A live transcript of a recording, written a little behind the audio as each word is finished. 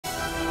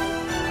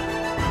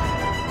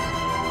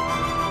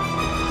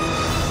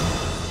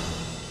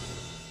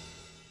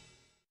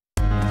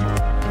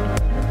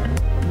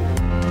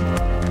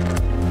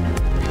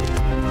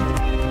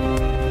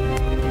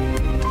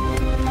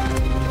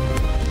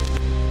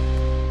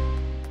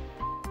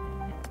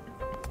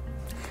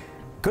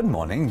Good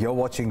morning. You're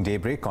watching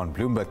Daybreak on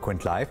Bloomberg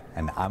Quint Live,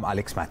 and I'm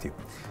Alex Matthew.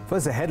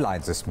 First, the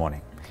headlines this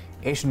morning.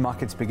 Asian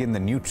markets begin the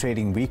new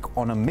trading week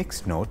on a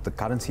mixed note. In the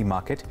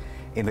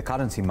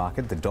currency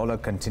market, the dollar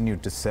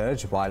continued to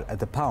surge while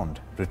the pound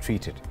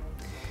retreated.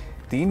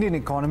 The Indian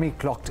economy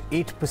clocked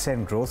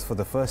 8% growth for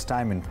the first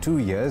time in 2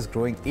 years,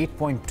 growing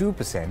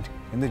 8.2%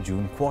 in the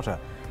June quarter.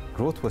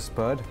 Growth was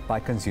spurred by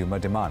consumer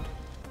demand.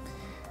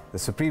 The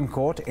Supreme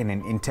Court, in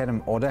an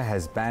interim order,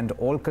 has banned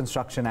all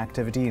construction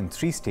activity in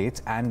 3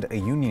 states and a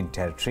union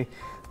territory.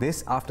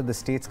 This after the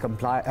states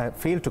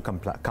failed to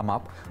come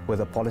up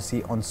with a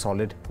policy on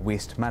solid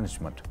waste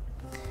management.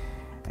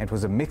 It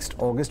was a mixed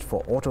August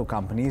for auto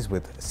companies,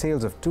 with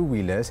sales of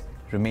two-wheelers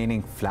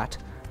remaining flat.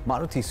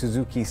 Maruti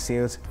Suzuki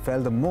sales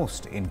fell the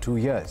most in 2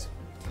 years.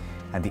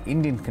 And the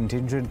Indian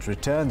contingent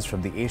returns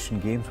from the Asian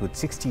Games with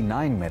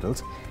 69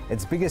 medals,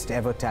 its biggest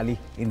ever tally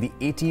in the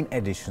 18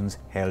 editions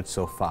held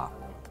so far.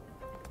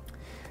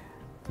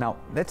 Now,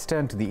 let's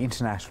turn to the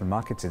international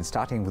markets, and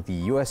starting with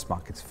the US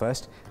markets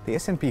first. The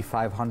S&P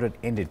 500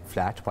 ended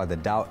flat while the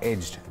Dow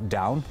edged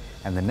down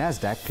and the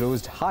Nasdaq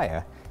closed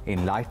higher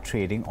in light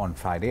trading on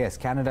Friday as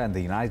Canada and the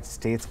United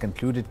States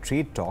concluded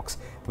trade talks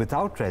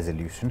without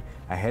resolution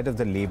ahead of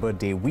the Labor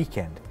Day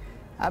weekend.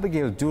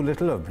 Abigail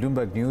Doolittle of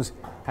Bloomberg News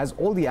has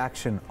all the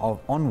action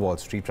on Wall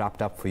Street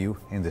wrapped up for you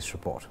in this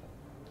report.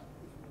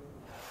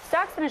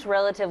 Stocks finished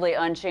relatively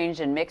unchanged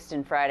and mixed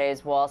in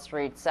Friday's Wall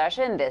Street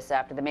session. This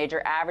after the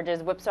major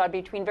averages whipsawed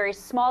between very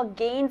small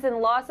gains and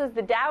losses.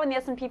 The Dow and the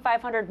S&P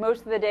 500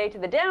 most of the day to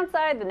the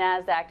downside, the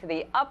Nasdaq to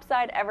the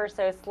upside ever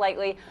so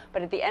slightly.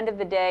 But at the end of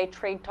the day,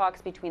 trade talks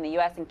between the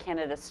U.S. and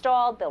Canada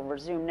stalled. They'll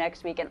resume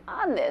next week. And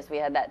on this, we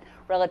had that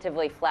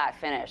relatively flat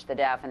finish. The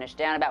Dow finished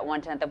down about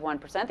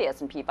 0.1%. The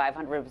S&P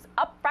 500 was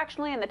up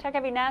fractionally, and the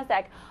tech-heavy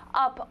Nasdaq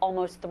up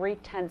almost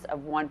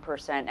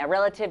 0.3%. Now,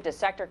 relative to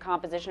sector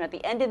composition, at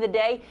the end of the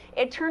day,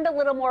 it turned a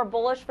little more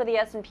bullish for the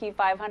S&P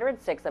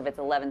 500. 6 of its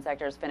 11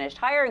 sectors finished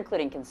higher,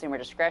 including consumer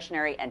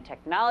discretionary and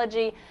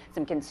technology.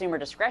 Some consumer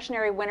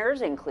discretionary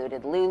winners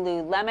included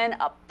Lululemon,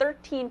 up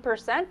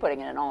 13%, putting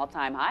in an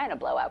all-time high in a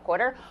blowout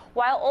quarter,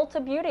 while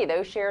Ulta Beauty,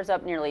 those shares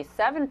up nearly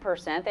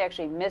 7%. They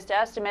actually missed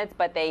estimates,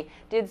 but they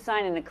did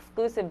sign an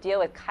exclusive deal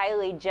with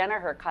Kylie Jenner,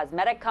 her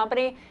cosmetic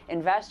company.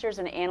 Investors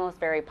and analysts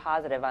very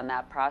positive on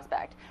that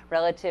prospect.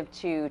 Relative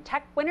to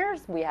tech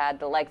winners, we had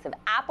the likes of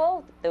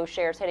Apple, those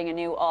shares hitting a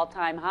new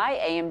all-time high.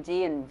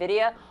 AMD and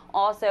Nvidia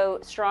also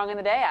strong in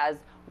the day, as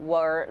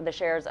were the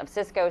shares of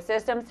Cisco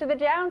Systems. To the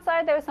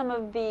downside, though, some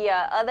of the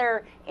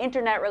other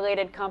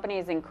internet-related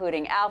companies,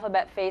 including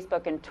Alphabet,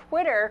 Facebook, and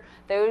Twitter,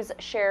 those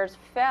shares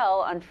fell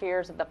on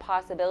fears of the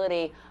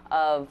possibility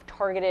of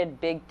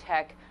targeted big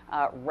tech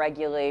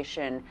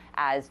regulation,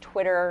 as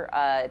Twitter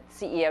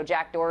CEO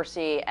Jack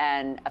Dorsey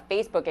and a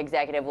Facebook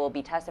executive will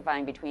be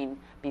testifying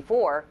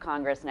before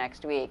Congress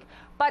next week.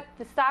 But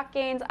the stock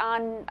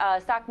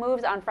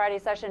moves on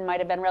Friday's session might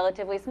have been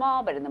relatively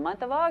small, but in the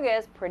month of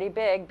August, pretty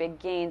big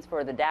gains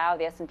for the Dow,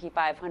 the S&P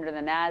 500, and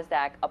the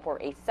Nasdaq up for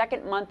a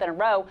second month in a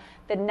row.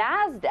 The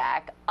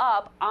Nasdaq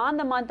up on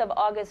the month of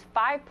August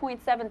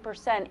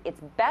 5.7%, its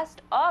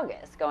best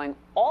August going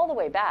all the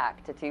way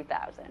back to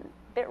 2000.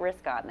 Bit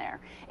risk on there.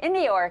 In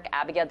New York,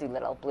 Abigail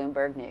Doolittle,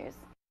 Bloomberg News.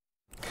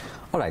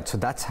 All right, so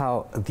that's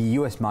how the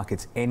U.S.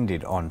 markets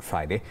ended on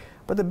Friday.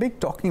 But the big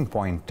talking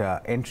point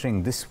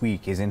entering this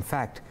week is, in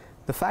fact,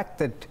 the fact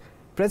that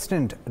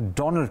President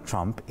Donald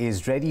Trump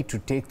is ready to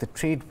take the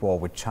trade war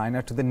with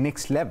China to the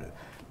next level.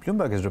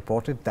 Bloomberg has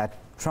reported that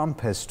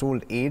Trump has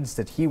told aides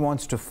that he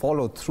wants to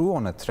follow through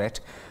on a threat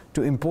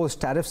to impose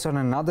tariffs on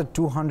another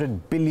 $200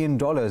 billion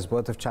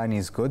worth of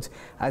Chinese goods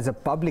as a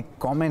public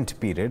comment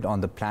period on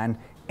the plan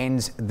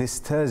ends this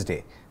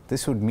Thursday.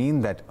 This would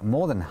mean that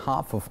more than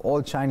half of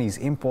all Chinese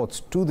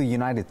imports to the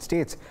United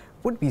States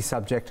would be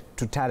subject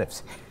to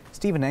tariffs.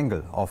 Stephen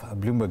Engel of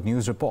Bloomberg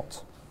News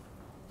reports.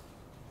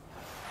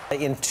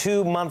 In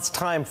 2 months'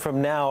 time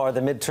from now are the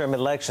midterm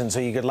elections,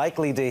 so you could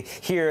likely to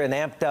hear an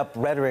amped-up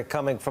rhetoric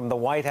coming from the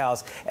White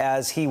House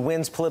as he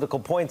wins political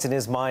points in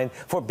his mind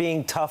for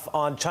being tough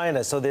on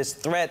China. So this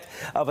threat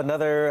of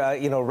another,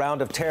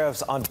 round of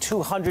tariffs on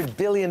 $200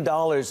 billion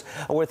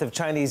worth of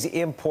Chinese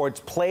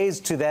imports plays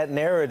to that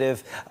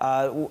narrative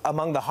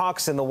among the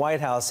hawks in the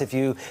White House. If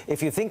you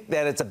think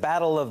that it's a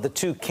battle of the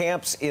two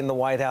camps in the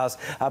White House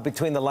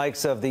between the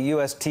likes of the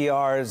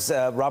USTR's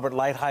Robert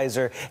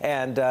Lighthizer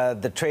and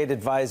the trade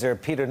advisor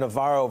Peter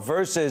Navarro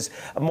versus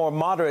more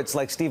moderates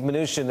like Steve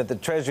Mnuchin at the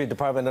Treasury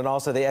Department and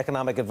also the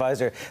economic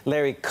advisor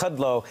Larry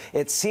Kudlow,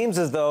 it seems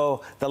as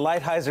though the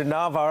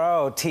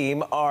Lighthizer-Navarro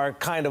team are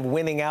kind of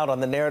winning out on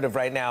the narrative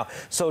right now.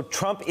 So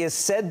Trump is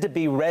said to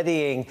be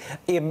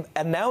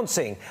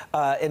announcing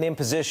an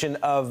imposition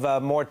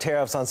of more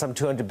tariffs on some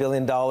 $200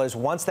 billion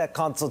once that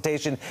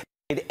consultation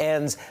It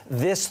ends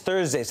this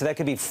Thursday, so that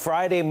could be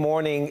Friday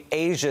morning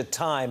Asia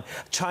time.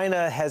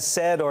 China has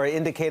said or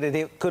indicated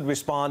it could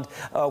respond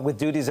with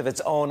duties of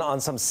its own on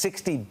some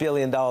 $60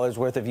 billion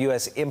worth of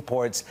U.S.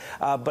 imports.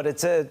 But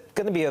it's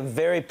going to be a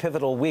very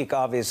pivotal week,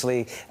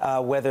 obviously,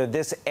 whether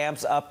this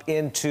amps up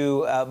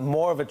into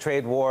more of a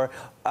trade war,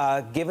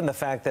 given the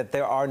fact that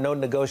there are no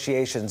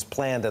negotiations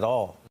planned at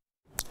all.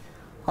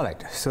 All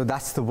right, so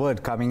that's the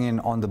word coming in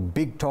on the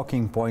big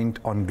talking point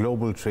on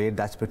global trade.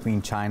 That's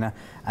between China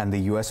and the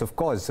U.S. Of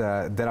course,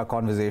 there are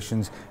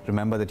conversations,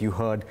 remember, that you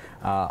heard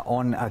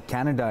on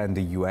Canada and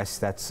the U.S.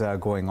 that's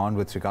going on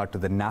with regard to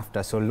the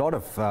NAFTA. So a lot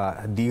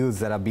of deals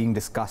that are being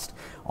discussed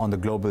on the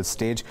global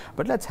stage.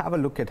 But let's have a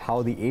look at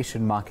how the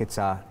Asian markets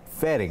are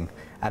faring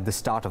at the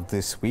start of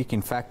this week.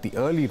 In fact, the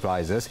early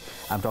risers,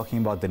 I'm talking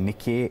about the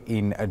Nikkei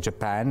in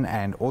Japan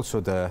and also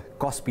the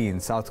Kospi in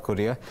South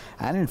Korea,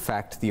 and in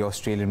fact the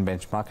Australian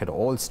benchmark had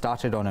all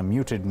started on a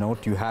muted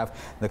note. You have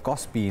the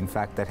Kospi, in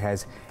fact, that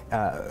has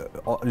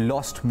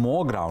lost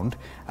more ground,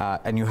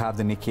 and you have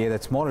the Nikkei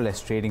that's more or less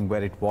trading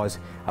where it was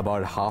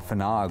about half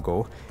an hour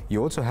ago.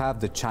 You also have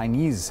the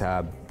Chinese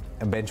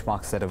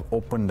benchmarks that have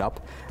opened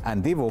up,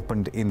 and they've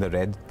opened in the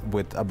red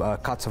with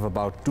cuts of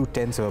about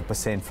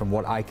 0.2% from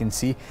what I can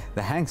see.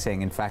 The Hang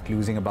Seng, in fact,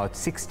 losing about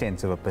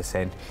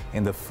 0.6%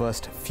 in the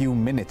first few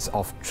minutes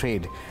of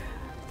trade.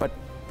 But,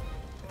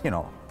 you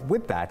know,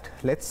 with that,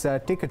 let's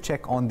take a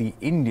check on the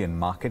Indian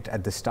market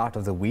at the start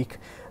of the week,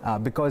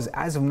 because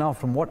as of now,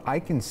 from what I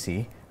can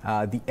see,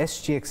 the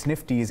SGX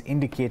Nifty is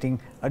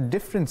indicating a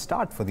different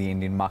start for the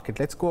Indian market.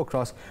 Let's go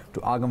across to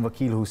Agam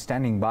Vakil, who's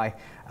standing by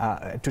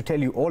to tell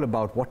you all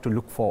about what to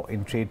look for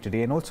in trade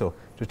today and also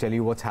to tell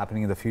you what's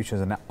happening in the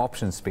futures and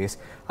options space.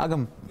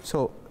 Agam,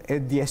 so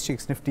the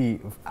SGX Nifty,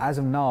 as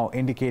of now,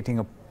 indicating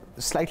a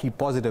slightly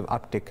positive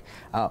uptick,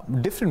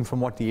 different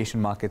from what the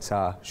Asian markets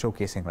are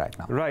showcasing right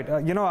now. Right.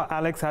 You know,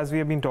 Alex, as we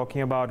have been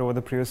talking about over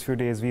the previous few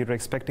days, we were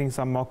expecting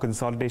some more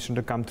consolidation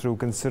to come through,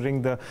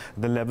 considering the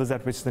levels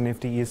at which the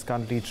Nifty is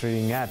currently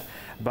trading at.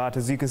 But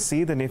as you can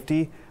see, the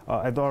Nifty,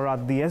 or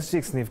rather the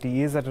SGX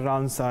Nifty, is at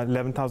around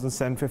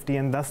 11,750,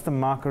 and that's the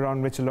mark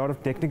around which a lot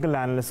of technical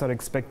analysts are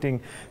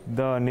expecting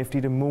the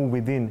Nifty to move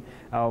within,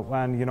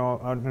 and you know,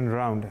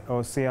 around,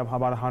 or say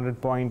about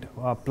 100 point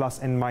plus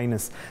and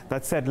minus.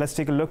 That said, let's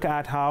take a look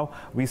at how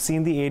we've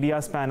seen the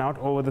ADRs pan out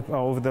over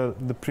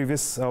the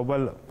previous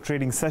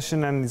trading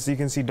session, and as you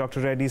can see,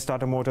 Dr. Reddy's,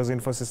 Tata Motors,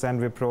 Infosys, and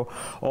Wipro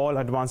all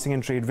advancing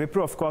in trade.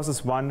 Wipro, of course,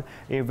 has won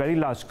a very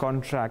large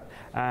contract,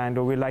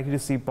 and we're likely to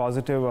see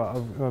positive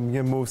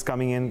moves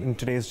coming in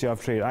today's day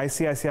of trade.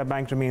 ICICI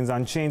Bank remains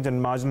unchanged,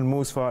 and marginal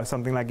moves for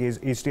something like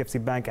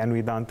HDFC Bank and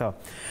Vedanta.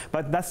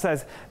 But that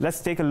says, let's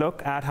take a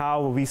look at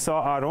how we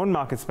saw our own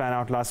markets pan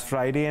out last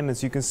Friday, and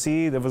as you can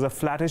see, there was a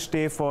flattish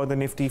day for the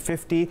Nifty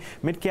 50,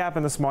 mid-cap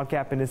and the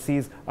small-cap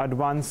indices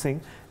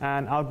advancing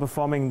and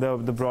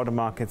outperforming the broader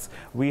markets.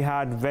 We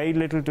had very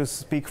little to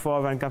speak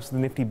for when it comes to the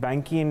Nifty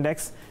Banking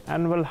Index,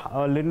 and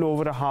a little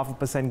over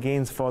 0.5%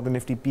 gains for the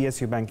Nifty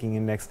PSU Banking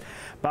Index.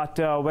 But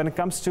when it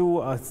comes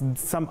to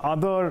some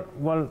other,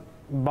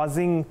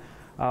 buzzing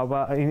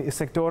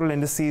sectoral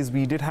indices,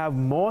 we did have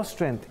more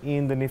strength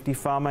in the Nifty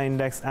Pharma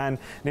Index, and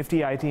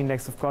Nifty IT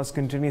Index, of course,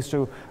 continues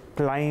to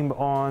climb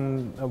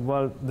on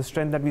the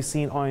strength that we've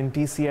seen on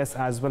TCS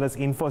as well as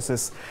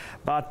Infosys.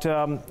 But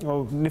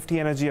Nifty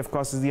Energy, of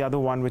course, is the other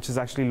one which has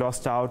actually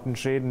lost out in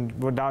trade, and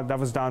that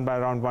was down by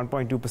around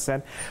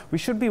 1.2%. We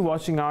should be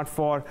watching out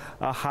for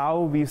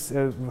how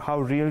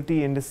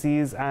realty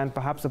indices and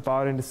perhaps the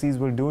power indices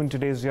will do in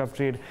today's day of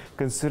trade,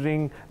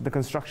 considering the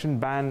construction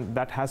ban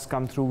that has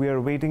come through. We are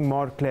awaiting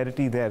more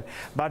clarity there.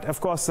 But of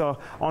course,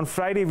 on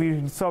Friday,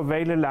 we saw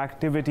very little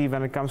activity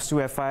when it comes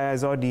to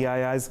FIIs or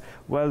DIIs.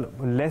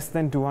 Less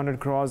than 200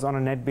 crores on a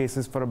net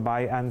basis for a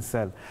buy and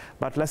sell.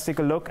 But let's take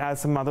a look at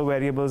some other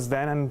variables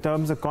then. And in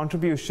terms of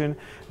contribution,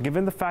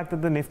 given the fact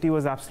that the Nifty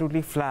was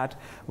absolutely flat,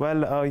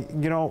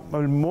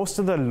 most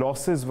of the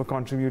losses were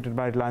contributed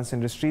by Reliance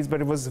Industries, but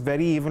it was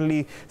very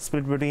evenly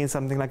split between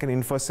something like an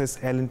Infosys,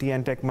 L&T,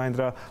 and Tech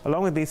Mahindra,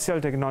 along with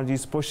HCL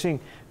Technologies pushing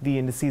the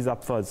indices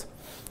upwards.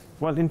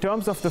 Well, in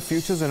terms of the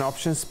futures and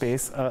options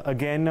space,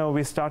 again,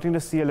 we're starting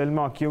to see a little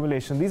more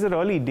accumulation. These are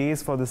early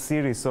days for the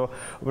series, so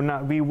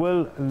we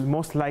will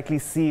most likely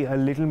see a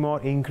little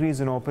more increase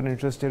in open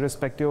interest,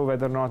 irrespective of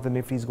whether or not the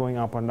Nifty is going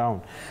up or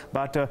down.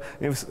 But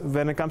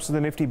when it comes to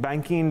the Nifty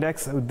Banking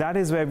Index, that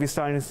is where we're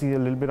starting to see a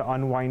little bit of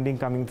unwinding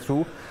coming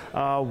through.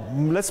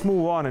 Let's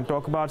move on and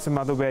talk about some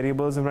other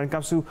variables. And when it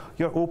comes to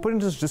your open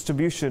interest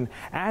distribution,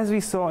 as we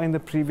saw in the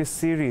previous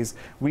series,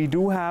 we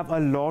do have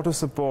a lot of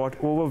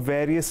support over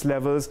various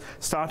levels,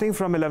 starting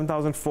from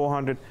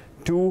 11,400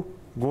 to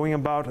going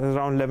about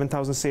around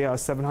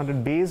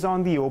 11,700 based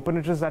on the open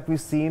interest that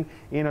we've seen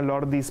in a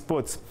lot of these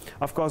puts.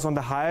 Of course, on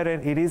the higher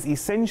end, it is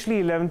essentially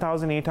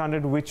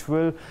 11,800, which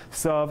will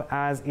serve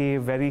as a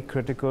very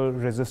critical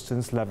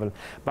resistance level.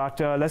 But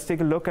let's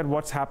take a look at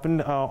what's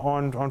happened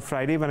on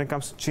Friday when it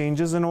comes to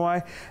changes in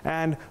OI.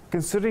 And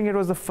considering it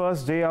was the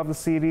first day of the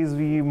series,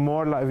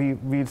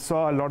 we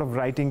saw a lot of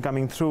writing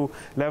coming through,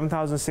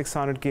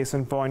 11,600 case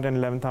in point and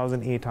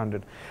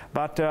 11,800.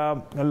 But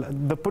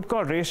the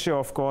put-call ratio,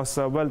 of course,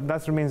 well,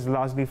 that remains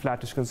largely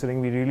flattish,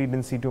 considering we really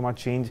didn't see too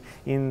much change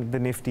in the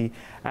Nifty.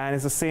 And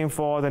it's the same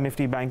for the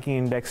Nifty Banking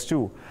Index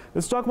too.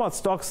 Let's talk about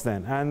stocks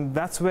then. And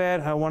that's where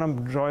I want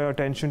to draw your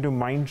attention to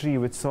Mindtree,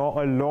 which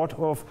saw a lot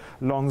of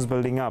longs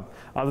building up.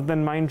 Other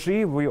than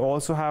Mindtree, we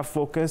also have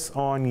focus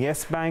on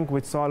Yes Bank,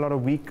 which saw a lot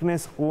of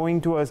weakness owing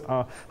to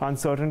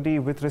uncertainty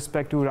with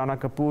respect to Rana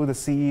Kapoor, the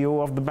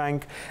CEO of the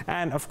bank.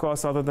 And of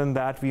course, other than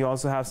that, we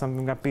also have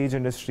something like Page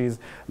Industries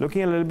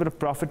looking at a little bit of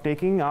profit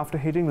taking after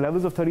hitting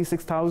levels of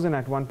 36,000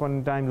 at one point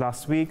in time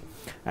last week.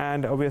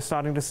 And we're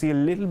starting to see a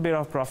little bit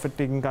of profit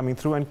taking coming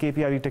through. And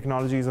KPRE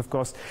Technologies, of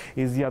course,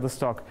 is the other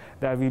stock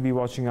that we'll be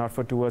watching out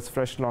for towards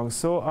fresh longs.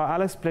 So,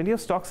 Alex, plenty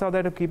of stocks out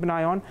there to keep an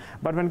eye on.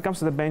 But when it comes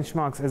to the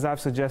benchmarks, as I've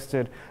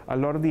suggested, a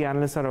lot of the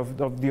analysts are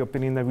of the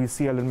opinion that we'll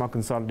see a little more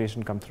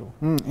consolidation come through.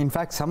 In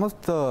fact, some of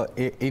the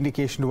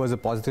indication towards a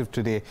positive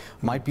today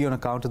might be on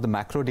account of the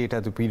macro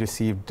data that we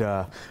received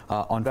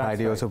on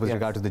Friday, also with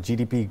regard to the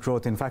GDP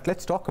growth. In fact,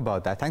 let's talk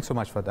about that. Thanks so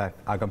much for that,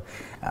 Agam.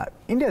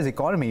 India's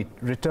economy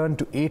returned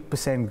to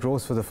 8%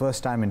 growth for the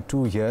first time in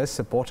 2 years,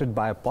 supported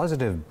by a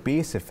positive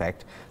base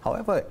effect.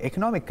 However,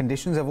 economic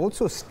conditions have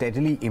also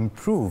steadily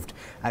improved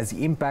as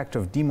the impact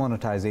of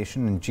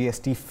demonetization and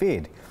GST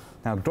fade.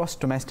 Now, gross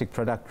domestic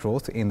product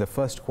growth in the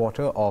first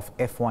quarter of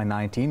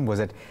FY19 was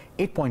at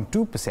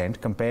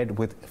 8.2% compared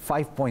with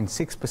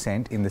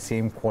 5.6% in the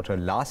same quarter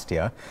last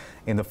year.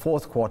 In the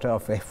fourth quarter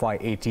of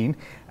FY18,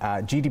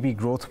 GDP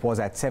growth was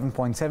at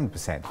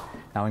 7.7%.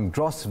 Now, in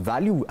gross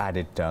value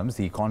added terms,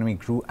 the economy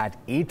grew at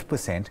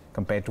 8%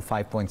 compared to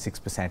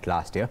 5.6%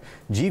 last year.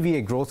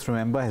 GVA growth,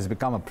 remember, has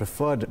become a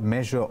preferred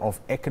measure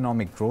of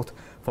economic growth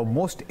for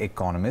most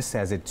economists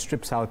as it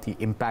strips out the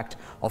impact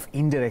of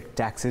indirect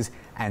taxes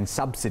and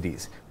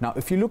subsidies. Now,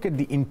 if you look at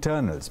the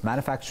internals,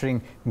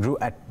 manufacturing grew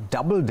at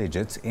double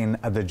digits in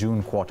the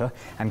June quarter,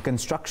 and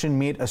construction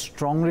made a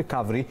strong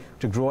recovery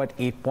to grow at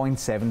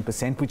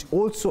 8.7%, which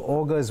also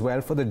augurs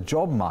well for the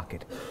job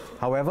market.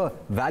 However,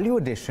 value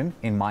addition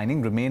in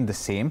mining remained the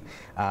same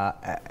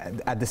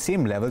at the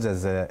same levels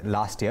as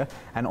last year,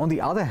 and on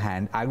the other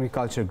hand,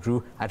 agriculture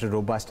grew at a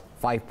robust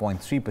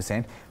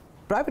 5.3%.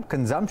 Private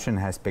consumption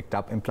has picked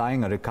up,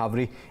 implying a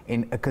recovery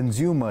in a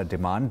consumer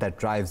demand that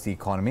drives the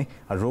economy.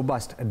 A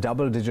robust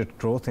double-digit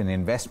growth in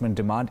investment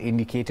demand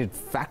indicated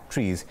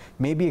factories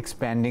may be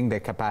expanding their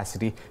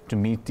capacity to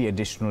meet the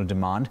additional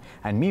demand.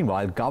 And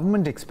meanwhile,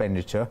 government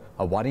expenditure,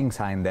 a worrying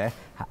sign there,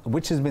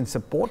 which has been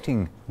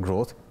supporting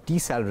growth,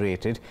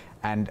 decelerated,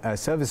 and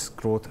service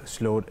growth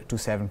slowed to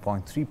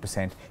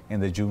 7.3% in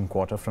the June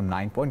quarter from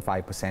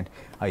 9.5%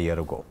 a year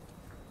ago.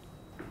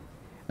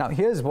 Now,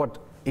 here's what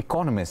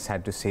economists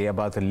had to say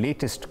about the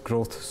latest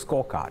growth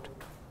scorecard.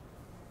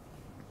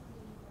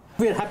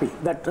 We are happy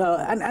that,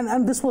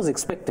 and this was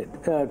expected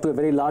to a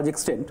very large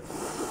extent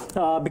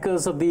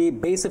because of the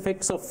base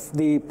effects of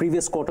the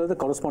previous quarter, the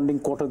corresponding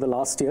quarter the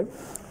last year.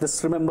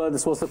 Remember,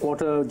 this was the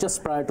quarter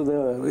just prior to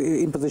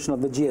the imposition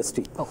of the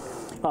GST.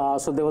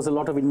 So there was a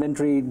lot of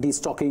inventory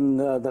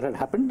destocking that had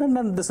happened, and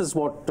then this is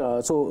what,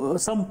 so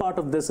some part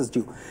of this is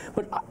due.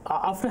 But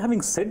after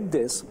having said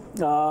this,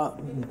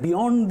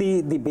 beyond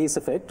the base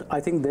effect, I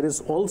think there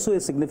is also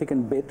a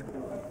significant bit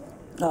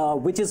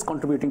which is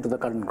contributing to the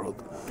current growth.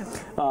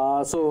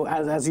 So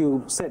as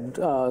you said,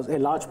 a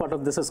large part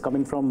of this is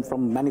coming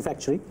from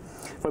manufacturing,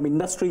 from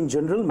industry in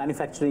general,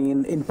 manufacturing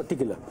in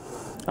particular.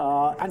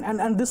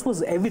 And this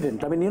was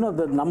evident. I mean, you know,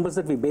 the numbers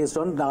that we based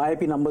on, the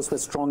IIP numbers were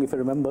strong, if you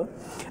remember,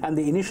 and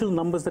the initial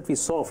numbers that we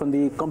saw from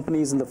the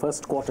companies in the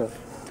first quarter.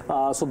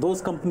 So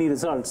those company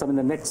results, I mean,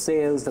 the net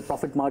sales, the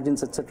profit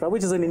margins, etc.,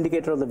 which is an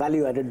indicator of the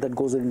value added that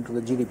goes into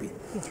the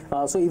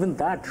GDP. So even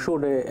that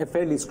showed a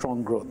fairly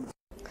strong growth.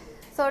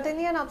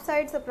 Certainly an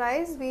upside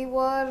surprise. We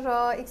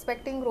were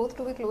expecting growth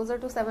to be closer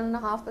to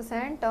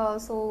 7.5%.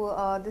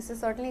 So this has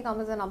certainly come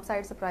as an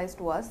upside surprise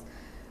to us.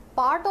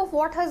 Part of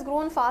what has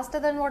grown faster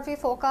than what we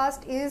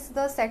forecast is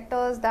the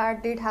sectors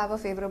that did have a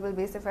favorable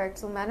base effect.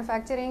 So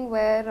manufacturing,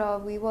 where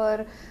we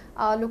were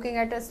looking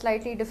at a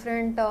slightly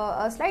different,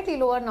 a slightly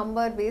lower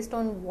number based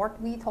on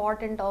what we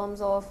thought in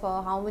terms of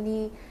how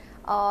many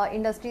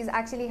industries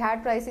actually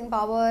had pricing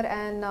power,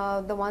 and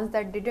the ones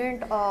that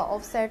didn't,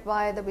 offset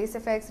by the base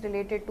effects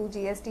related to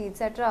GST,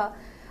 etc.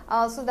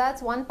 So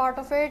that's one part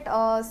of it.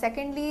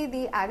 Secondly,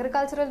 the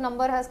agricultural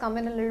number has come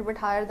in a little bit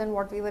higher than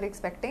what we were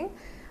expecting.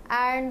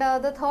 And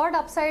the third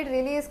upside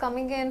really is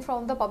coming in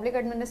from the public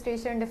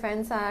administration,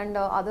 defense, and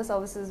other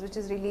services, which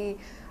is really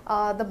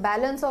the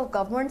balance of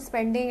government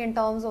spending in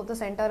terms of the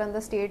center and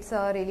the states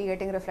really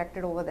getting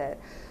reflected over there.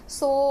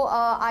 So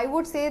I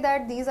would say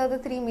that these are the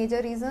three major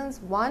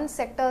reasons. One,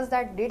 sectors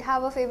that did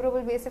have a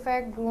favorable base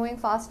effect growing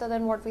faster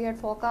than what we had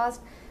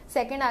forecast.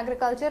 Second,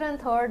 agriculture, and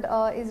third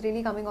is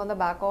really coming on the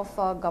back of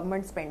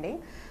government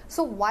spending.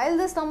 So while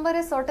this number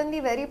is certainly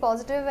very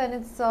positive and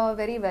it's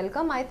very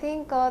welcome, I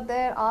think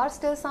there are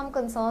still some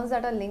concerns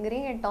that are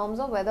lingering in terms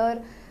of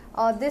whether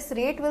this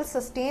rate will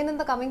sustain in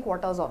the coming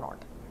quarters or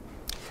not.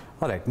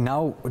 All right,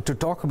 now to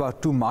talk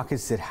about two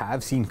markets that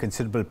have seen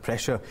considerable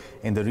pressure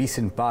in the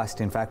recent past.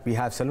 In fact, we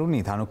have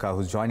Saloni Dhanuka,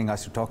 who's joining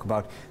us to talk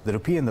about the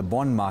rupee and the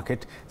bond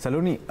market.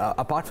 Saloni,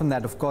 apart from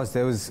that, of course,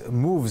 there was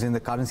moves in the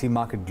currency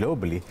market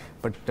globally,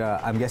 but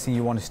I'm guessing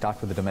you want to start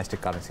with the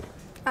domestic currency.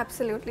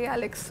 Absolutely,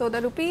 Alex. So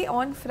the rupee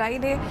on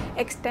Friday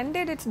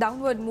extended its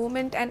downward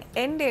movement and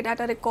ended at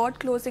a record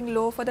closing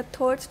low for the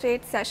third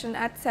straight session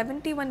at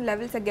 71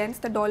 levels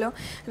against the dollar.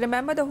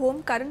 Remember, the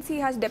home currency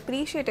has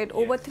depreciated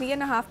over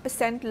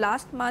 3.5%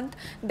 last month,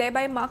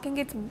 thereby marking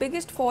its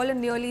biggest fall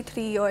in nearly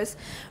 3 years.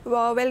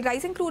 Well,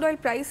 rising crude oil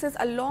prices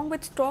along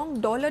with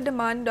strong dollar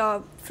demand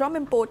from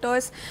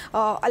importers,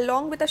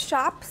 along with a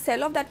sharp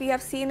sell-off that we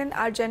have seen in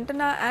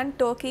Argentina and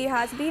Turkey,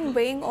 has been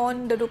weighing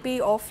on the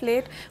rupee of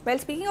late. Well,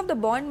 speaking of the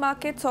bond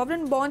market,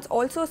 sovereign bonds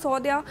also saw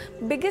their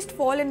biggest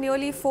fall in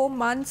nearly 4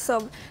 months,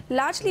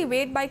 largely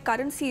weighed by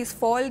currencies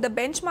fall. The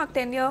benchmark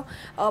 10-year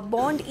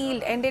bond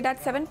yield ended at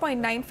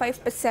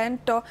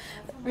 7.95%.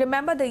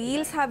 Remember, the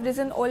yields have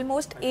risen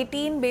almost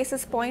 18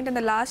 basis points in the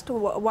last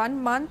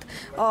 1 month.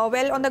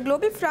 Well, on the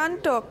global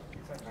front,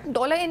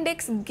 dollar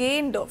index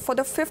gained for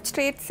the 5th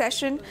straight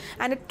session,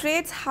 and it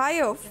trades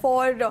higher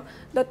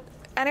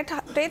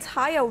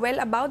well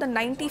above the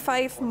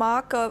 95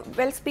 mark.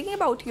 Well, speaking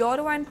about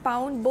euro and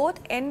pound, both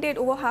ended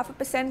over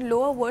 0.5%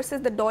 lower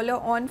versus the dollar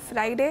on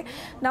Friday.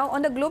 Now,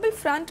 on the global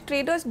front,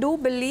 traders do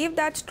believe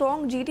that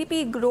strong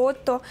GDP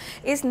growth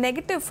is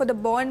negative for the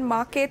bond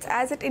markets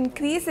as it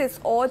increases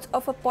odds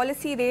of a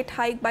policy rate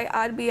hike by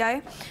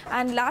RBI.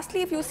 And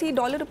lastly, if you see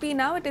dollar rupee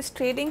now, it is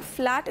trading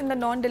flat in the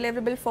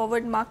non-deliverable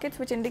forward markets,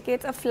 which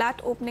indicates a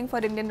flat opening for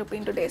Indian rupee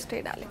in today's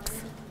trade, Alex.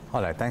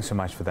 All right, thanks so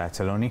much for that,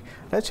 Saloni.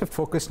 Let's shift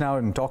focus now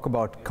and talk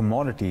about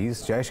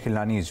commodities. Jayesh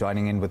Khilani is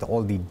joining in with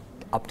all the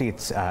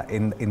updates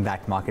in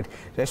that market.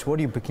 Jayesh, what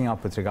are you picking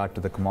up with regard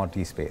to the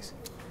commodity space?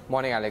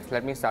 Morning, Alex.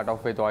 Let me start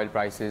off with oil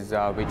prices,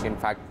 which in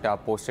fact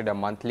posted a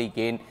monthly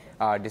gain,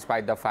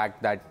 despite the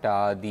fact that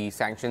the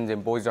sanctions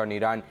imposed on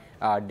Iran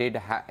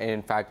did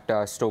in fact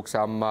stoke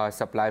some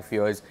supply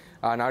fears.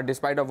 Now,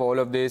 despite of all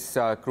of this,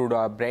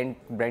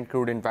 Brent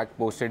crude in fact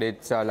posted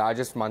its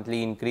largest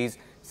monthly increase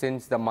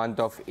since the month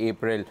of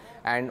April.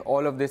 And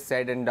all of this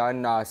said and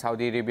done,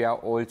 Saudi Arabia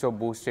also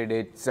boosted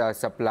its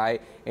supply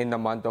in the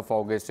month of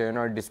August.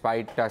 So,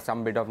 despite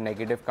some bit of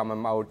negative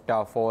coming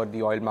out for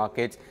the oil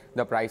markets,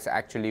 the price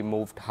actually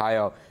moved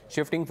higher.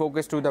 Shifting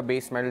focus to the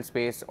base metal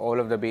space, all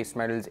of the base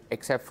metals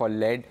except for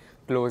lead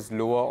closed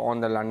lower on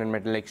the London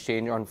Metal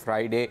Exchange on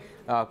Friday.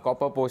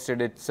 Copper posted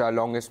its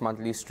longest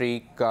monthly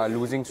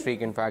losing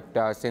streak in fact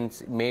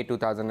since May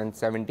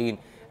 2017.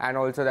 And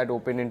also that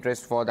open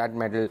interest for that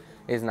metal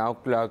is now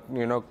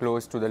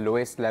close to the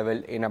lowest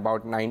level in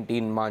about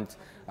 19 months.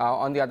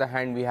 On the other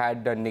hand, we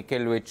had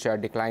nickel, which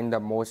declined the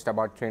most,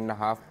 about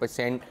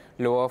 3.5%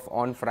 lower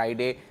on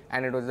Friday,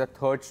 and it was the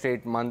third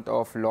straight month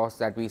of loss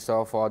that we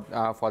saw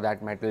for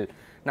that metal.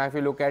 Now, if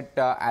you look at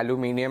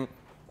aluminium,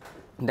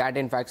 that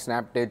in fact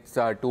snapped its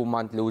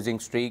 2-month losing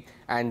streak,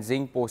 and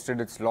zinc posted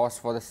its loss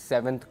for the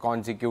 7th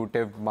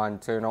consecutive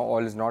month. So,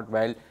 all is not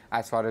well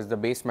as far as the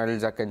base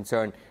metals are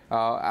concerned.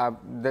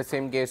 The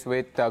same case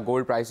with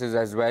gold prices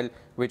as well,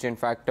 which in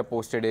fact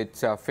posted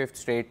its 5th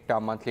straight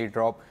monthly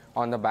drop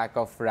on the back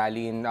of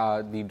rally in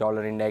the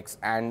dollar index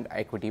and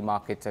equity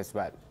markets as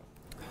well.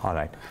 All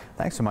right.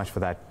 Thanks so much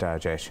for that,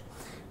 Jayesh.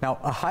 Now,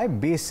 a high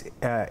base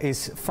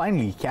is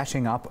finally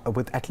catching up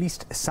with at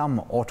least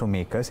some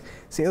automakers.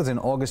 Sales in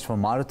August for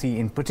Maruti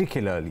in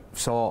particular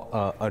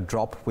saw a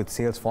drop, with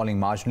sales falling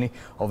marginally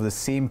over the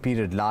same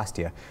period last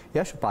year.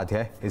 Yash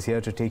Upadhyay is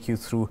here to take you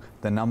through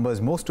the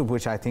numbers, most of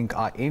which I think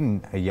are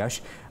in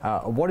Yash.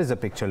 What is the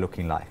picture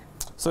looking like?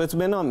 So it's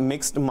been a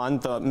mixed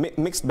month,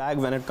 mixed bag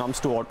when it comes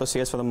to auto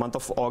sales for the month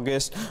of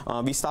August.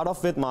 We start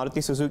off with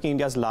Maruti Suzuki,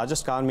 India's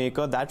largest car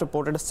maker, that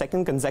reported a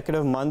second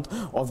consecutive month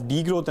of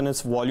degrowth in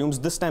its volumes,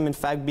 this time in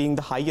fact being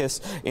the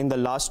highest in the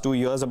last 2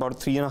 years, about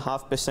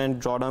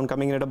 3.5% drawdown,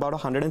 coming in at about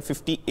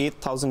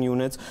 158,000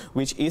 units,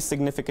 which is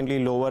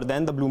significantly lower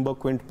than the Bloomberg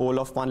Quint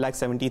poll of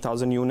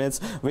 170,000 units,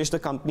 which the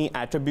company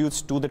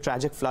attributes to the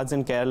tragic floods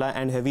in Kerala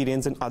and heavy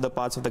rains in other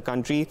parts of the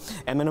country.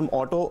 M&M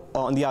Auto,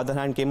 on the other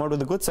hand, came out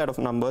with a good set of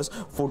numbers.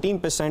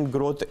 14%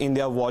 growth in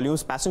their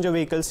volumes. Passenger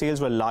vehicle sales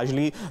were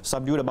largely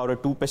subdued, about a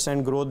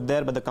 2% growth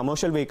there, but the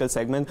commercial vehicle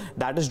segment,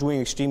 that is doing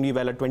extremely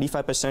well, at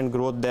 25%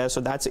 growth there, so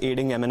that's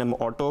aiding M&M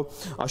Auto.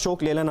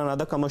 Ashok Leyland,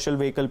 another commercial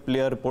vehicle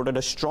player, reported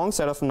a strong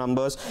set of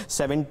numbers.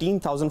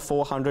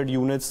 17,400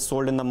 units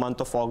sold in the month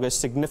of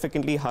August,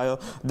 significantly higher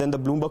than the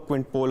Bloomberg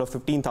Quint poll of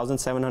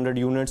 15,700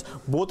 units.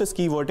 Both its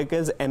key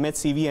verticals,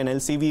 MHCV and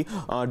LCV,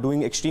 are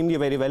doing extremely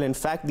very well. In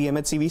fact, the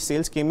MHCV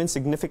sales came in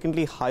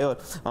significantly higher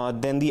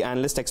than the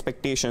analyst expectations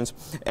expectations.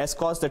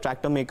 Escorts, the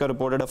tractor maker,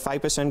 reported a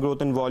 5%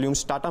 growth in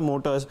volumes. Tata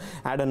Motors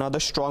had another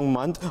strong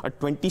month, a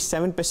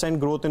 27%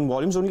 growth in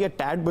volumes, only a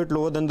tad bit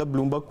lower than the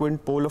Bloomberg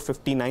Quint poll of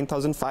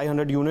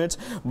 59,500 units,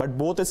 but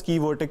both its key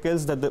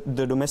verticals, the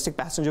domestic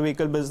passenger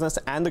vehicle business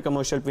and the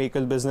commercial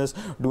vehicle business,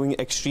 doing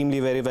extremely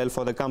very well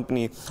for the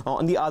company.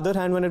 On the other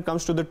hand, when it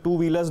comes to the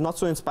two-wheelers, not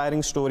so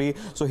inspiring story.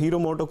 So Hero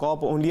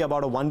MotoCorp, only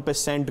about a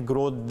 1%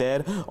 growth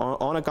there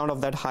on account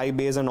of that high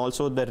base, and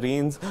also the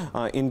rains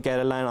in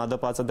Kerala and other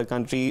parts of the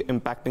country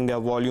impacting their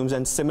volumes.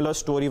 And similar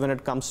story when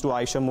it comes to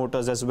Eicher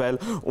Motors as well,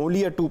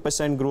 only a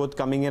 2% growth,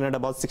 coming in at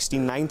about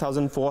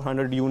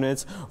 69,400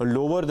 units,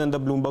 lower than the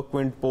Bloomberg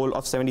Quint poll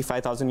of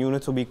 75,000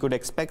 units. So we could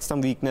expect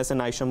some weakness in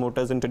Eicher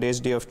Motors in today's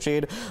day of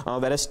trade,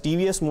 whereas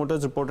TVS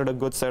Motors reported a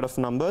good set of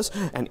numbers,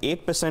 an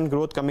 8%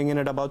 growth, coming in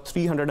at about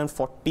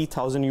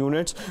 340,000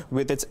 units,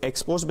 with its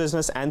exports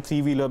business and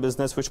three-wheeler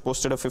business, which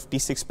posted a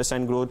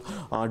 56%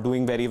 growth,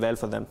 doing very well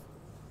for them.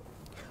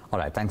 All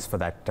right, thanks for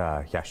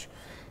that, Yash.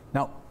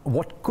 Now,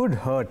 what could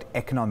hurt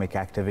economic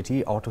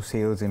activity, auto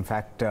sales, in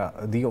fact,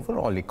 the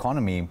overall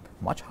economy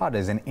much harder,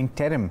 is an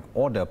interim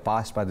order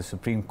passed by the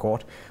Supreme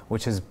Court,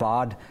 which has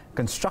barred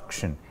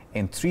construction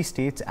in 3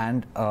 states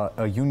and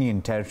a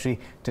union territory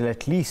till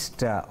at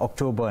least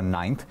October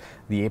 9th.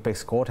 The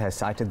Apex Court has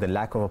cited the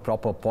lack of a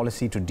proper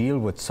policy to deal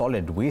with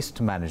solid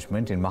waste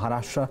management in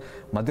Maharashtra,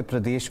 Madhya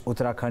Pradesh,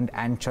 Uttarakhand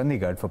and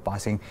Chandigarh for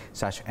passing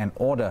such an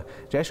order.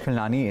 Jayesh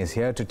Khilnani is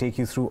here to take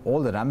you through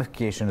all the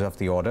ramifications of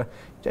the order.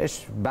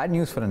 Jayesh, bad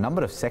news for a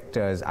number of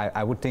sectors,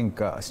 I would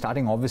think,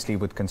 starting obviously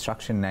with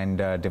construction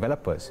and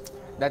developers.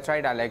 That's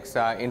right, Alex.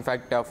 In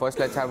fact, first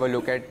let's have a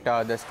look at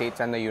the states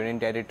and the union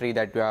territory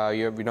that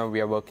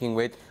we are working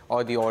with,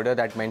 or the order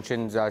that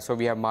mentions. So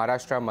we have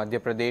Maharashtra, Madhya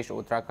Pradesh,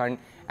 Uttarakhand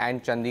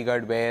and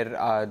Chandigarh,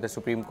 where the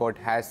Supreme Court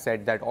has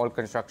said that all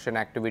construction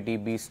activity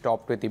be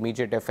stopped with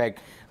immediate effect.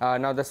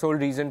 Now, the sole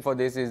reason for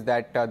this is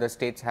that the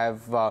states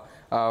have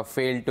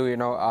failed to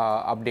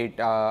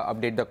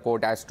update the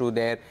court as to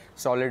their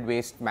solid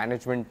waste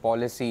management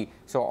policy.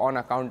 So on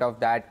account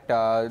of that,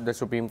 the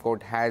Supreme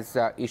Court has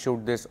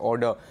issued this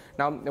order.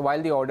 Now,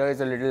 while the order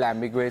is a little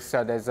ambiguous,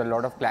 there's a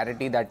lot of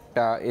clarity that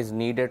is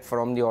needed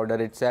from the order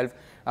itself.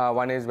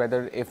 One is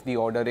whether if the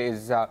order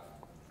is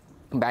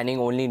banning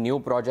only new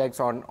projects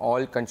on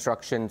all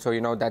construction.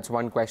 So, that's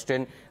one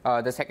question.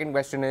 The second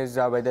question is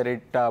whether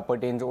it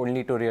pertains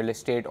only to real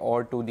estate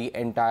or to the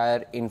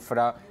entire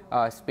infra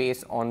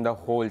space on the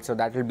whole. So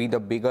that will be the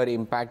bigger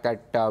impact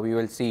that we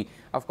will see.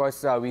 Of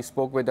course, we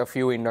spoke with a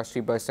few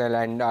industry personnel,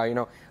 and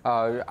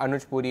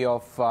Anuj Puri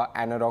of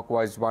Anarock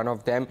was one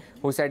of them,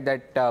 who said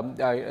that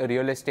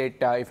real estate,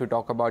 if you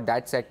talk about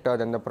that sector,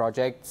 then the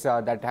projects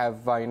that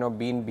have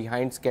been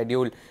behind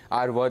schedule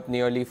are worth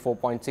nearly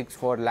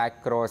 4.64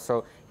 lakh crores.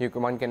 So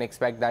one can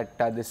expect that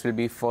this will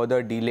be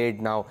further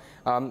delayed now.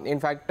 In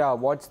fact,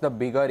 what's the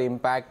bigger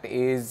impact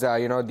is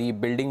the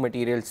building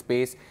material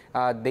space.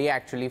 They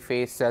actually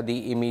face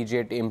the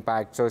immediate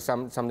impact. So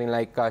something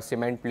like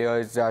cement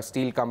players,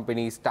 steel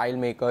companies, tile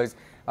makers,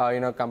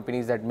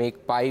 companies that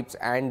make pipes,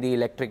 and the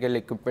electrical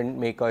equipment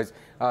makers.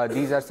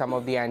 These are some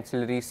of the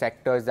ancillary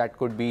sectors that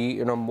could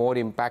be more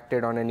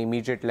impacted on an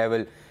immediate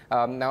level.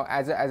 Now,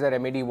 as a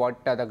remedy,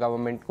 what the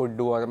government could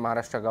do, or the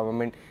Maharashtra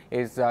government,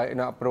 is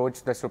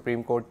approach the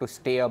Supreme Court to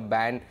stay a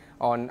ban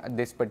on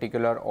this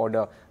particular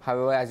order.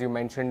 However, as you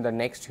mentioned, the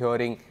next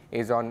hearing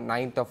is on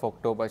 9th of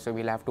October, so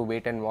we'll have to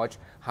wait and watch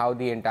how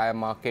the entire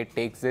market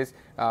takes this.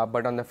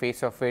 But on the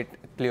face of it,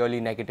 clearly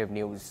negative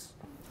news.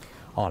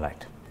 All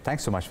right.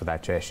 Thanks so much for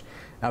that, Jayesh.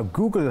 Now,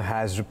 Google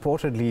has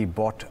reportedly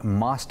bought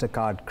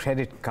MasterCard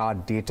credit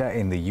card data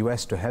in the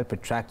US to help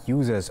it track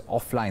users'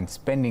 offline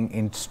spending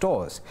in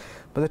stores.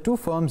 But the two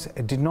firms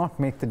did not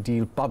make the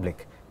deal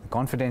public. The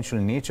confidential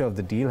nature of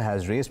the deal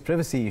has raised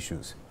privacy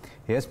issues.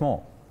 Here's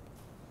more.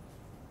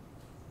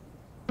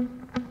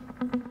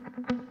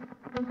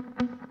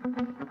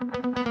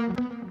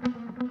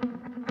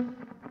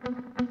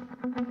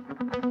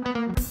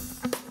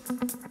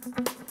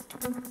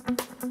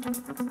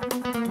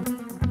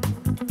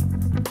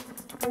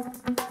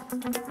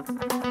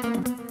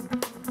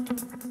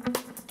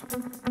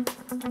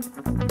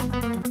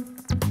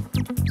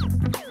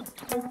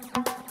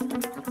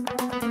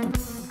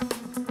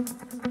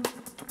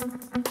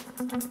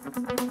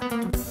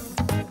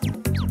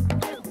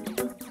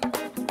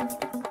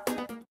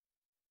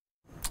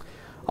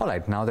 All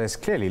right, now there's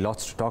clearly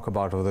lots to talk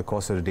about over the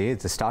course of the day.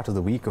 It's the start of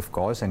the week, of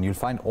course, and you'll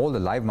find all the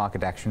live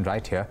market action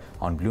right here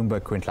on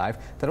Bloomberg Quint Live.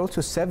 There are also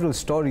several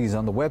stories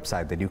on the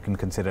website that you can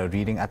consider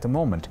reading at the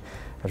moment.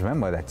 But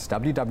remember, that's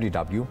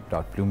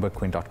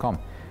www.bloombergquint.com.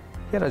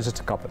 Here are just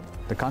a couple.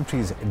 The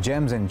country's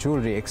gems and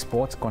jewelry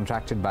exports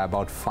contracted by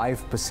about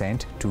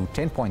 5% to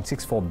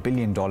 $10.64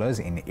 billion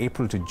in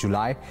April to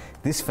July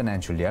this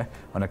financial year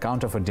on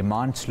account of a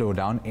demand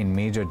slowdown in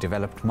major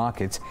developed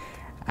markets.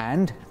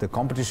 And the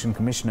Competition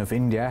Commission of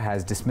India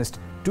has dismissed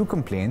 2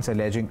 complaints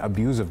alleging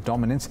abuse of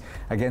dominance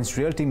against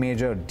realty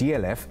major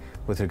DLF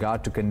with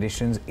regard to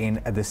conditions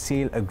in the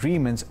sale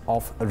agreements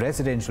of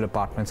residential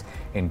apartments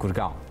in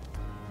Gurgaon.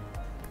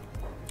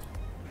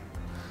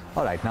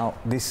 All right, now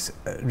this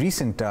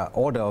recent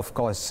order, of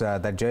course,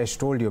 that Jayesh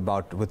told you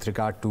about with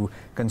regard to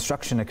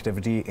construction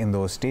activity in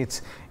those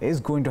states is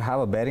going to have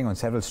a bearing on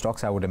several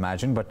stocks, I would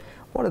imagine. But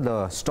what are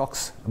the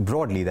stocks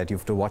broadly that you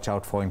have to watch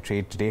out for in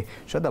trade today?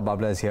 Shraddha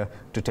Babla is here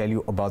to tell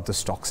you about the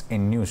stocks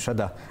in news.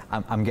 Shraddha,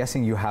 I'm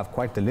guessing you have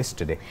quite the list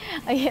today.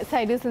 Yes,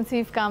 I do, since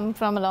we've come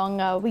from a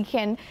long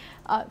weekend.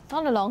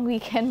 Not a long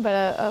weekend,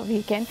 but a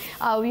weekend.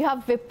 We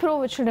have Wipro,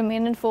 which will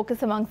remain in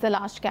focus amongst the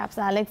large caps.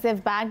 Alex,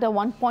 they've bagged a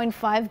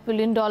 $1.5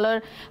 billion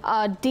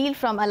deal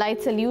from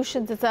Allied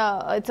Solutions. It's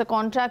a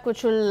contract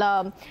which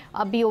will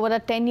be over a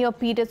 10-year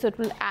period, so it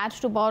will add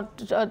to about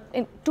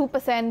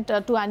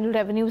 2% to annual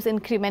revenues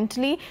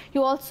incrementally.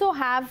 You also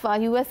have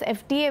US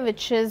FDA,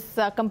 which has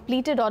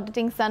completed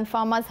auditing Sun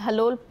Pharma's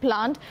Halol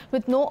plant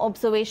with no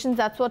observations.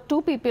 That's what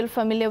two people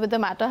familiar with the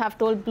matter have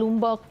told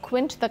Bloomberg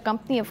Quint. The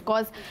company, of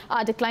course,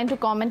 declined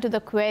to comment to the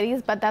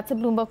queries, but that's a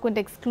Bloomberg Quint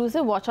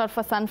exclusive. Watch out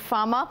for Sun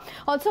Pharma.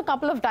 Also, a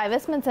couple of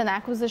divestments and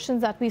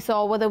acquisitions that we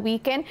saw over the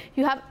weekend.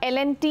 You have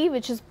L&T,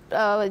 which is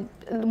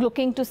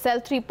looking to sell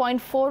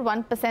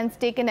 3.41%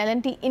 stake in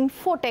L&T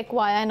Infotech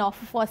via an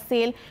offer for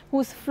sale,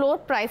 whose floor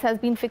price has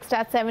been fixed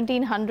at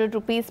 1,700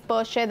 rupees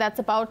per share. That's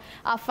about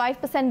a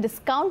 5%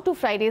 discount to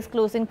Friday's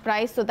closing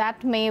price, so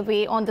that may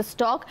weigh on the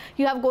stock.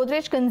 You have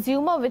Godrej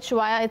Consumer, which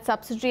via its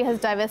subsidiary has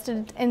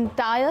divested its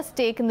entire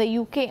stake in the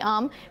UK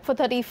arm for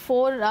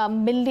 34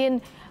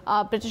 million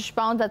British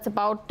pounds. That's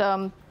about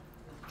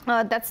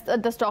that's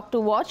the stock to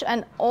watch.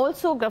 And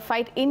also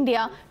Graphite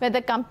India, where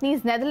the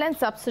company's Netherlands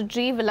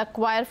subsidiary will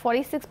acquire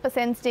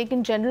 46% stake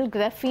in General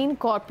Graphene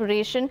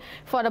Corporation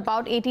for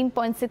about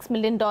 $18.6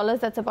 million.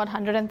 That's about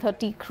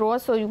 130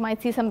 crores. So you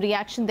might see some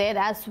reaction there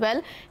as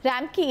well.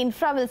 Ramki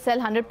Infra will sell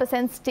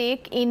 100%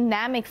 stake in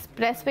NAM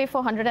Expressway for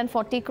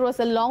 140 crores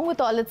along with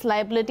all its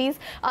liabilities.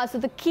 So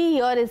the key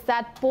here is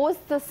that post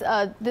this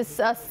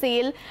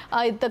sale,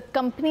 the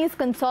company's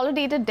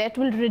consolidated debt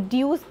will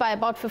reduce by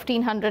about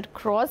 1,500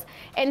 crores.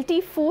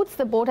 LT Foods,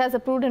 the board has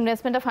approved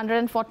investment of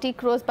 140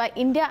 crores by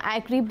India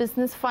Agri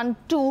Business Fund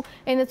 2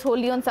 in its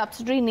wholly owned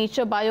subsidiary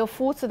Nature Bio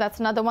Foods. So that's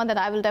another one that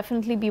I will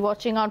definitely be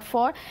watching out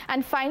for.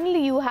 And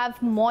finally, you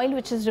have MOIL,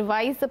 which has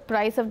revised the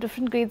price of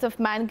different grades of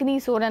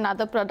manganese ore and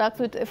other products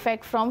with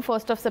effect from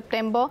 1st of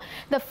September.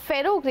 The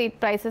ferro grade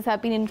prices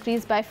have been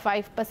increased by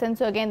 5%.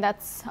 So again,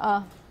 that's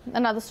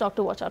another stock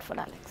to watch out for,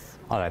 Alex.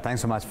 All right,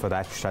 thanks so much for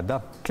that,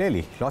 Shraddha.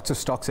 Clearly, lots of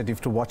stocks that you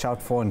have to watch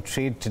out for in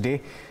trade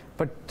today.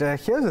 But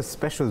here's a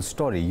special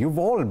story. You've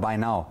all by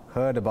now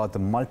heard about the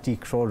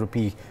multi-crore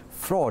rupee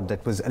fraud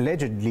that was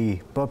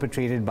allegedly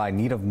perpetrated by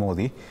Nirav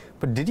Modi.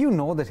 But did you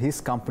know that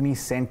his company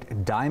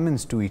sent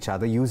diamonds to each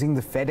other using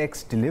the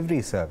FedEx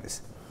delivery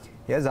service?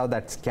 Here's how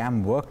that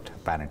scam worked,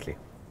 apparently.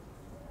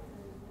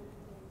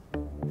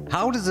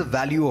 How does the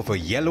value of a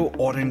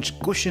yellow-orange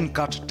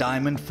cushion-cut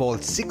diamond fall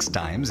 6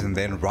 times and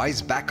then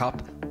rise back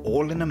up,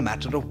 all in a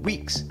matter of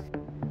weeks?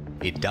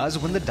 It does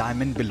when the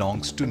diamond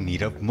belongs to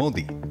Nirav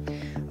Modi.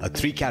 A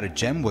 3-carat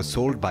gem was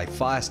sold by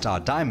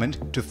Firestar Diamond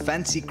to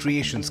Fancy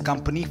Creations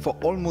company for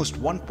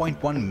almost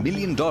 $1.1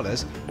 million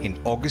in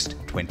August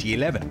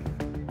 2011.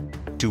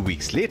 2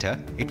 weeks later,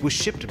 it was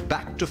shipped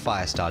back to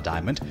Firestar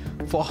Diamond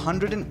for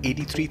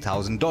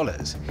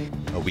 $183,000.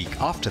 A week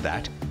after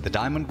that, the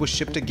diamond was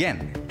shipped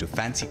again to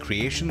Fancy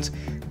Creations,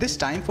 this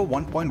time for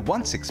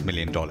 $1.16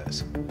 million.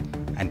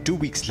 And 2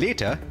 weeks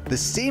later, the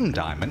same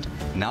diamond,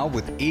 now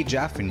with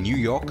AJAF in New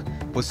York,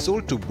 was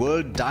sold to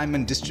World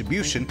Diamond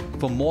Distribution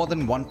for more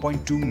than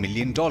 $1.2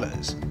 million.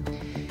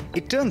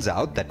 It turns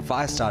out that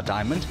Firestar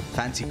Diamond,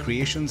 Fancy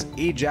Creations,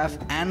 AJAF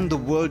and the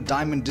World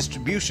Diamond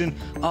Distribution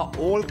are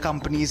all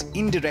companies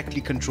indirectly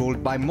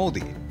controlled by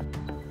Modi.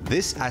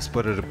 This as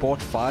per a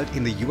report filed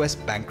in the US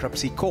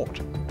bankruptcy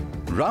court.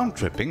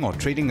 Round-tripping or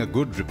trading a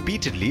good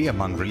repeatedly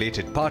among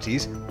related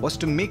parties was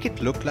to make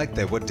it look like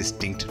there were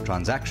distinct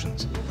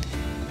transactions.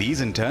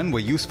 These in turn were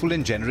useful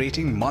in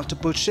generating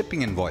multiple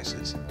shipping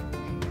invoices.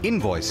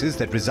 Invoices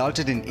that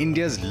resulted in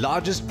India's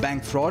largest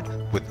bank fraud,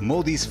 with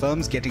Modi's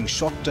firms getting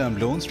short-term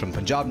loans from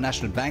Punjab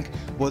National Bank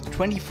worth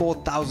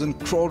 24,000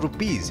 crore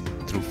rupees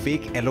through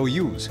fake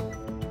LOUs.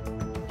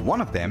 One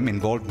of them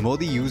involved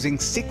Modi using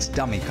 6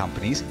 dummy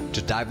companies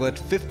to divert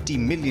 $50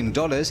 million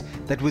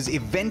that was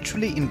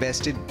eventually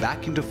invested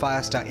back into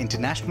Firestar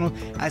International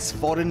as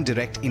foreign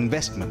direct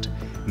investment,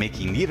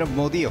 making Nirav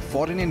Modi a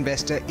foreign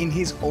investor in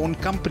his own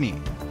company.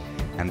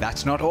 And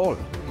that's not all.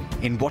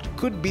 In what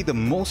could be the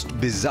most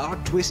bizarre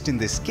twist in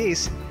this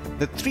case,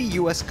 the 3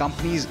 US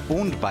companies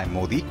owned by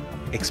Modi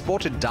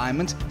exported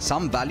diamonds,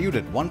 some valued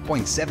at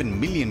 $1.7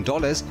 million,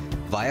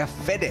 via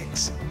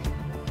FedEx,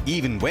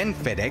 even when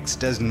FedEx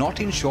does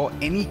not insure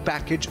any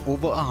package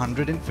over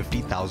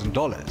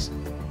 $150,000.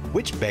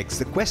 Which begs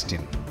the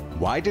question,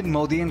 why did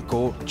Modi &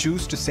 Co.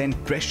 choose to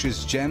send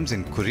precious gems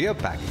in courier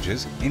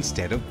packages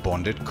instead of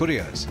bonded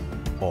couriers?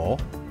 Or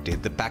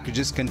did the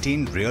packages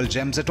contain real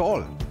gems at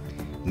all?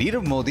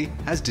 Nirav Modi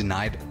has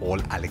denied all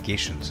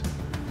allegations.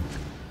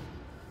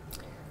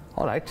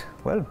 All right,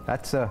 well,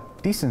 that's a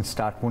decent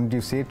start, wouldn't you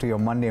say, to your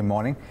Monday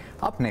morning.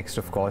 Up next,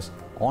 of course,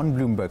 on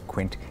Bloomberg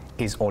Quint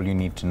is all you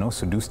need to know,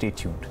 so do stay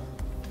tuned.